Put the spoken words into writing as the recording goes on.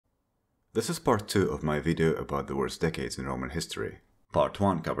This is part 2 of my video about the worst decades in Roman history. Part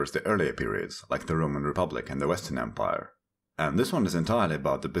 1 covers the earlier periods, like the Roman Republic and the Western Empire. And this one is entirely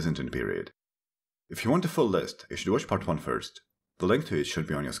about the Byzantine period. If you want a full list, you should watch part 1 first. The link to it should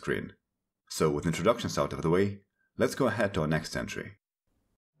be on your screen. So with introductions out of the way, let's go ahead to our next entry.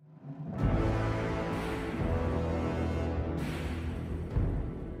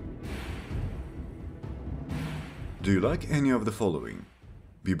 Do you like any of the following?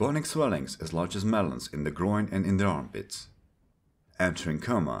 Bubonic swellings as large as melons in the groin and in the armpits. Entering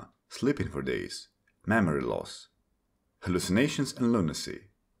coma, sleeping for days, memory loss, hallucinations and lunacy,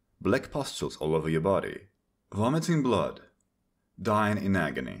 black pustules all over your body, vomiting blood, dying in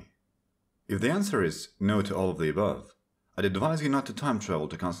agony. If the answer is no to all of the above, I'd advise you not to time travel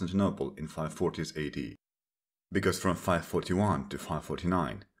to Constantinople in 540s AD. Because from 541 to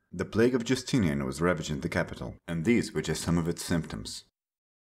 549, the plague of Justinian was ravaging the capital, and these were just some of its symptoms.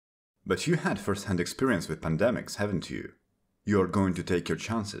 But you had first-hand experience with pandemics, haven't you? You are going to take your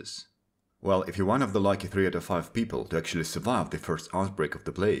chances. Well, if you're one of the lucky 3 out of 5 people to actually survive the first outbreak of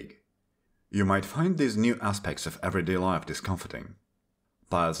the plague, you might find these new aspects of everyday life discomforting.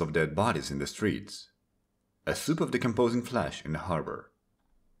 Piles of dead bodies in the streets, a soup of decomposing flesh in the harbor,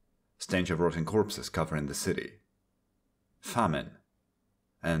 stench of rotting corpses covering the city, famine,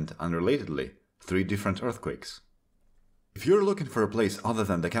 and, unrelatedly, 3 different earthquakes. If you're looking for a place other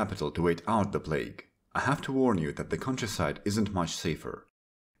than the capital to wait out the plague, I have to warn you that the countryside isn't much safer.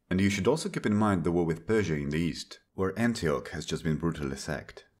 And you should also keep in mind the war with Persia in the east, where Antioch has just been brutally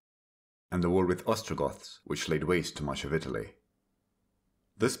sacked, and the war with Ostrogoths, which laid waste to much of Italy.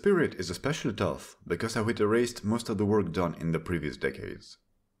 This period is especially tough because how it erased most of the work done in the previous decades.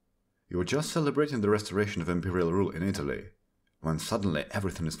 You were just celebrating the restoration of imperial rule in Italy, when suddenly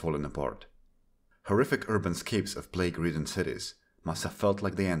everything is falling apart. Horrific urban scapes of plague-ridden cities must have felt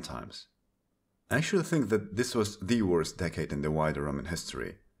like the end times. I actually think that this was the worst decade in the wider Roman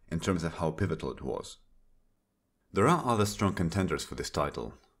history, in terms of how pivotal it was. There are other strong contenders for this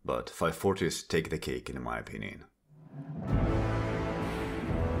title, but 540s take the cake in my opinion.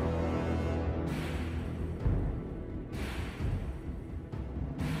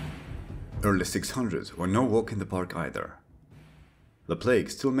 Early 600s were no walk in the park either. The plague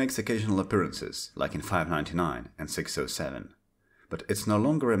still makes occasional appearances, like in 599 and 607, but it's no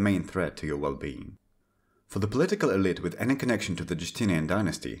longer a main threat to your well-being. For the political elite with any connection to the Justinian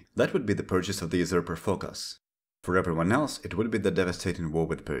dynasty, that would be the purchase of the usurper Phocas. For everyone else, it would be the devastating war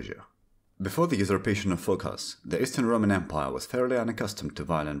with Persia. Before the usurpation of Phocas, the Eastern Roman Empire was fairly unaccustomed to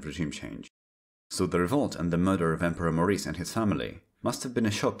violent regime change. So the revolt and the murder of Emperor Maurice and his family must have been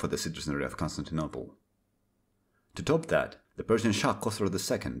a shock for the citizenry of Constantinople. To top that, the Persian Shah Khosrow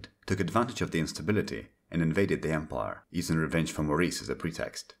II took advantage of the instability and invaded the empire, using revenge for Maurice as a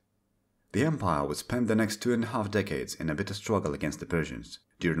pretext. The empire would spend the next 2.5 decades in a bitter struggle against the Persians,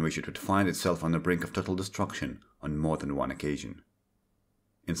 during which it would find itself on the brink of total destruction on more than one occasion.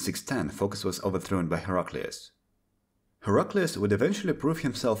 In 610, Phocas was overthrown by Heraclius. Heraclius would eventually prove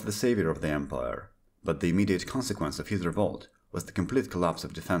himself the savior of the empire, but the immediate consequence of his revolt was the complete collapse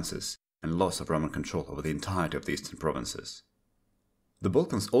of defenses and loss of Roman control over the entirety of the eastern provinces. The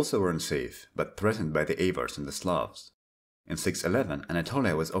Balkans also weren't safe, but threatened by the Avars and the Slavs. In 611,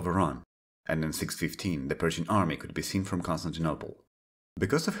 Anatolia was overrun, and in 615 the Persian army could be seen from Constantinople.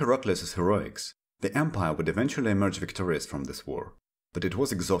 Because of Heraclius' heroics, the empire would eventually emerge victorious from this war, but it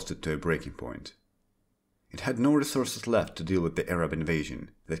was exhausted to a breaking point. It had no resources left to deal with the Arab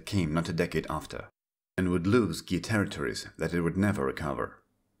invasion that came not a decade after, and would lose key territories that it would never recover.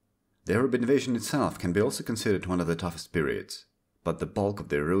 The Arab invasion itself can be also considered one of the toughest periods, but the bulk of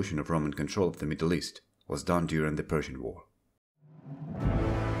the erosion of Roman control of the Middle East was done during the Persian War.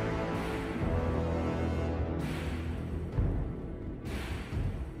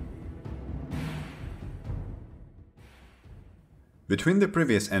 Between the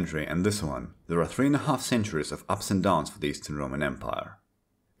previous entry and this one, there are 3.5 centuries of ups and downs for the Eastern Roman Empire.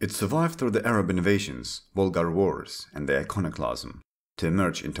 It survived through the Arab invasions, Bulgar wars, and the iconoclasm, to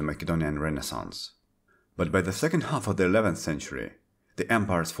emerge into Macedonian Renaissance. But by the second half of the 11th century, the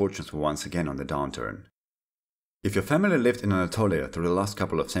empire's fortunes were once again on the downturn. If your family lived in Anatolia through the last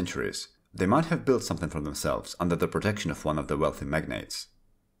couple of centuries, they might have built something for themselves under the protection of one of the wealthy magnates.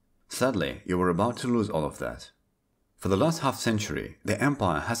 Sadly, you were about to lose all of that. For the last half-century, the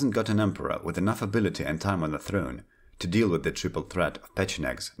empire hasn't got an emperor with enough ability and time on the throne to deal with the triple threat of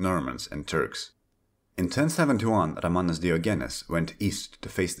Pechenegs, Normans and Turks. In 1071, Romanus Diogenes went east to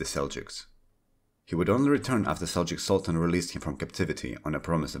face the Seljuks. He would only return after Seljuk Sultan released him from captivity on a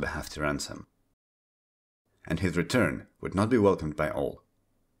promise of a hefty ransom. And his return would not be welcomed by all.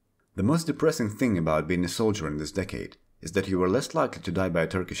 The most depressing thing about being a soldier in this decade is that you were less likely to die by a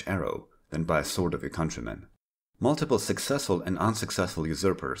Turkish arrow than by a sword of your countrymen. Multiple successful and unsuccessful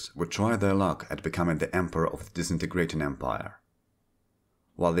usurpers would try their luck at becoming the emperor of the disintegrating empire.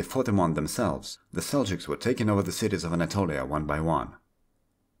 While they fought among themselves, the Seljuks were taking over the cities of Anatolia one by one.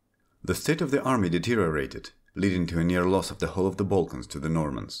 The state of the army deteriorated, leading to a near loss of the whole of the Balkans to the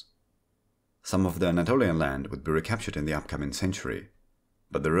Normans. Some of the Anatolian land would be recaptured in the upcoming century,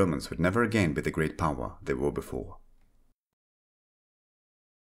 but the Romans would never again be the great power they were before.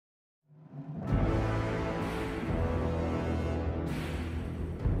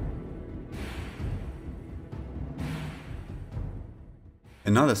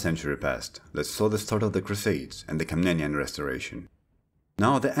 Another century passed that saw the start of the Crusades and the Komnenian Restoration.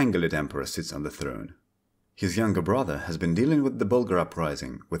 Now the Angulid Emperor sits on the throne. His younger brother has been dealing with the Bulgar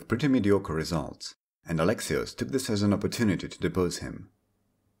uprising with pretty mediocre results, and Alexios took this as an opportunity to depose him.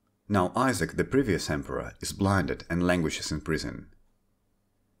 Now Isaac, the previous emperor, is blinded and languishes in prison.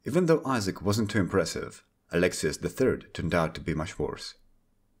 Even though Isaac wasn't too impressive, Alexios III turned out to be much worse.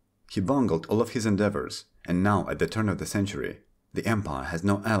 He bungled all of his endeavors, and now at the turn of the century, the empire has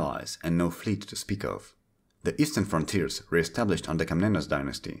no allies and no fleet to speak of. The eastern frontiers, re-established under Komnenos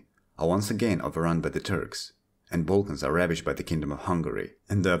dynasty, are once again overrun by the Turks, and Balkans are ravaged by the Kingdom of Hungary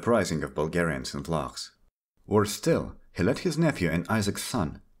and the uprising of Bulgarians and Vlachs. Worse still, he let his nephew and Isaac's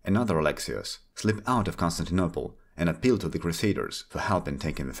son, another Alexios, slip out of Constantinople and appeal to the Crusaders for help in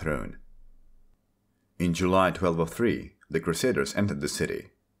taking the throne. In July 1203, the Crusaders entered the city.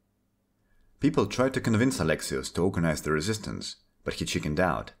 People tried to convince Alexios to organize the resistance, but he chickened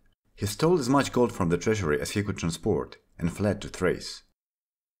out. He stole as much gold from the treasury as he could transport and fled to Thrace.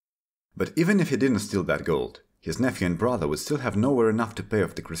 But even if he didn't steal that gold, his nephew and brother would still have nowhere enough to pay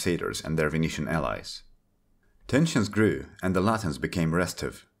off the Crusaders and their Venetian allies. Tensions grew and the Latins became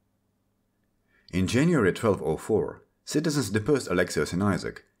restive. In January 1204, citizens deposed Alexios and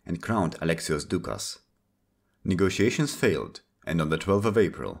Isaac and crowned Alexios Ducas. Negotiations failed, and on the 12th of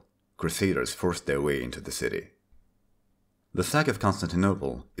April, Crusaders forced their way into the city. The sack of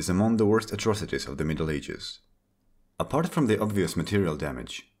Constantinople is among the worst atrocities of the Middle Ages. Apart from the obvious material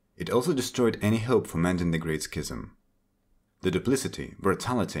damage, it also destroyed any hope for mending the Great Schism. The duplicity,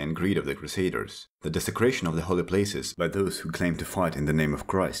 brutality and greed of the Crusaders, the desecration of the holy places by those who claimed to fight in the name of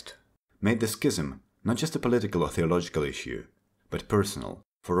Christ, made the schism not just a political or theological issue, but personal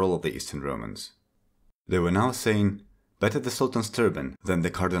for all of the Eastern Romans. They were now saying, better the Sultan's turban than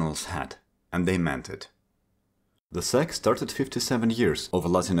the Cardinal's hat, and they meant it. The sack started 57 years of a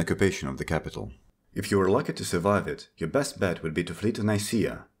Latin occupation of the capital. If you were lucky to survive it, your best bet would be to flee to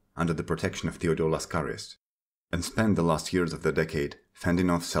Nicaea under the protection of Theodore Lascaris, and spend the last years of the decade fending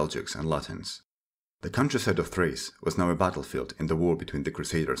off Seljuks and Latins. The countryside of Thrace was now a battlefield in the war between the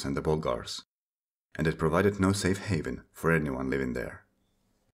Crusaders and the Bulgars, and it provided no safe haven for anyone living there.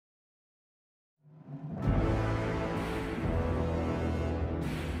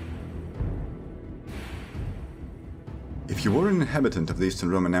 If you were an inhabitant of the Eastern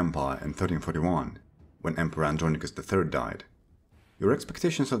Roman Empire in 1341, when Emperor Andronicus III died, your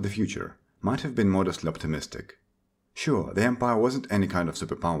expectations of the future might have been modestly optimistic. Sure, the empire wasn't any kind of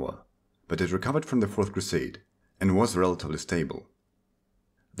superpower, but it recovered from the Fourth Crusade and was relatively stable.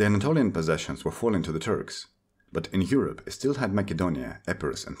 The Anatolian possessions were falling to the Turks, but in Europe it still had Macedonia,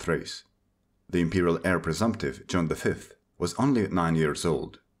 Epirus and Thrace. The imperial heir presumptive, John V, was only 9 years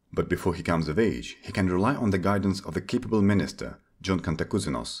old, but before he comes of age, he can rely on the guidance of the capable minister, John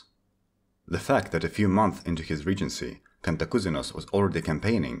Cantacuzénos. The fact that a few months into his regency, Cantacuzénos was already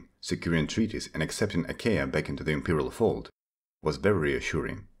campaigning, securing treaties and accepting Achaia back into the imperial fold, was very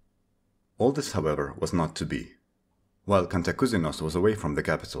reassuring. All this, however, was not to be. While Cantacuzénos was away from the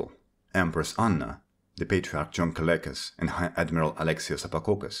capital, Empress Anna, the Patriarch John Kalekes and High Admiral Alexios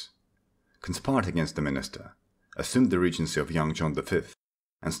Apakokos conspired against the minister, assumed the regency of young John V,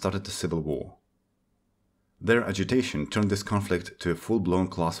 and started a civil war. Their agitation turned this conflict to a full-blown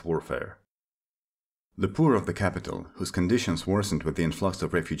class warfare. The poor of the capital, whose conditions worsened with the influx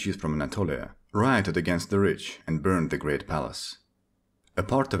of refugees from Anatolia, rioted against the rich and burned the great palace. A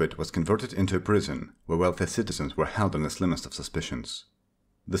part of it was converted into a prison, where wealthy citizens were held on the slimmest of suspicions.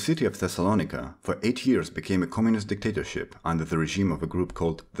 The city of Thessalonica for 8 years became a communist dictatorship under the regime of a group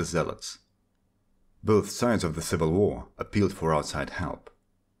called the Zealots. Both sides of the civil war appealed for outside help.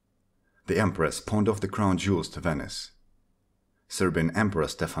 The empress pawned off the crown jewels to Venice. Serbian Emperor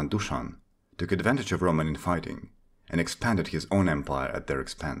Stefan Dušan took advantage of Roman infighting and expanded his own empire at their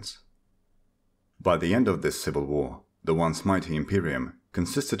expense. By the end of this civil war, the once mighty imperium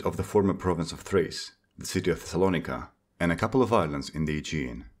consisted of the former province of Thrace, the city of Thessalonica, and a couple of islands in the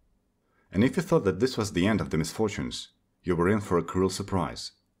Aegean. And if you thought that this was the end of the misfortunes, you were in for a cruel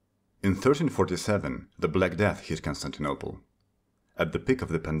surprise. In 1347, the Black Death hit Constantinople. At the peak of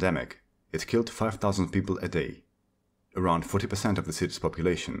the pandemic, it killed 5,000 people a day. Around 40% of the city's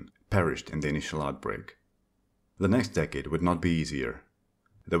population perished in the initial outbreak. The next decade would not be easier.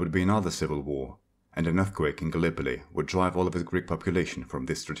 There would be another civil war, and an earthquake in Gallipoli would drive all of the Greek population from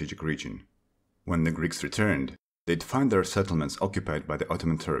this strategic region. When the Greeks returned, they'd find their settlements occupied by the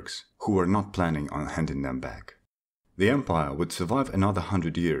Ottoman Turks, who were not planning on handing them back. The empire would survive another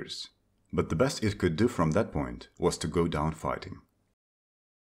 100 years, but the best it could do from that point was to go down fighting.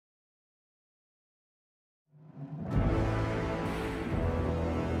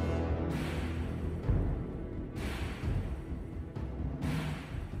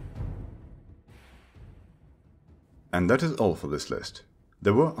 And that is all for this list.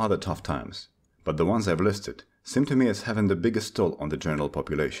 There were other tough times, but the ones I've listed seem to me as having the biggest toll on the general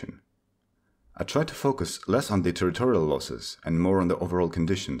population. I tried to focus less on the territorial losses and more on the overall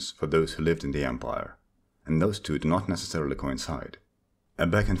conditions for those who lived in the empire, and those two do not necessarily coincide. A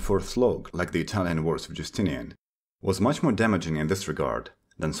back-and-forth slog, like the Italian wars of Justinian, was much more damaging in this regard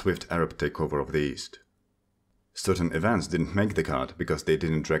than swift Arab takeover of the East. Certain events didn't make the cut because they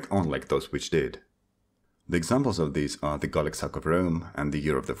didn't drag on like those which did. The examples of these are the Gallic sack of Rome and the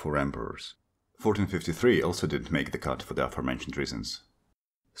Year of the Four Emperors. 1453 also didn't make the cut for the aforementioned reasons.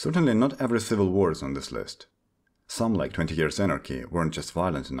 Certainly not every civil war is on this list. Some, like 20 Years' Anarchy, weren't just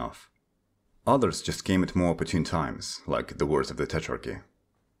violent enough. Others just came at more opportune times, like the Wars of the Tetrarchy.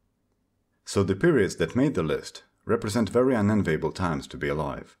 So the periods that made the list represent very unenviable times to be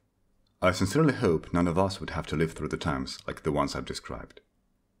alive. I sincerely hope none of us would have to live through the times like the ones I've described.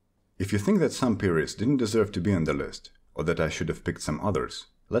 If you think that some periods didn't deserve to be on the list, or that I should have picked some others,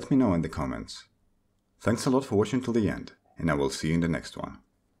 let me know in the comments. Thanks a lot for watching till the end, and I will see you in the next one.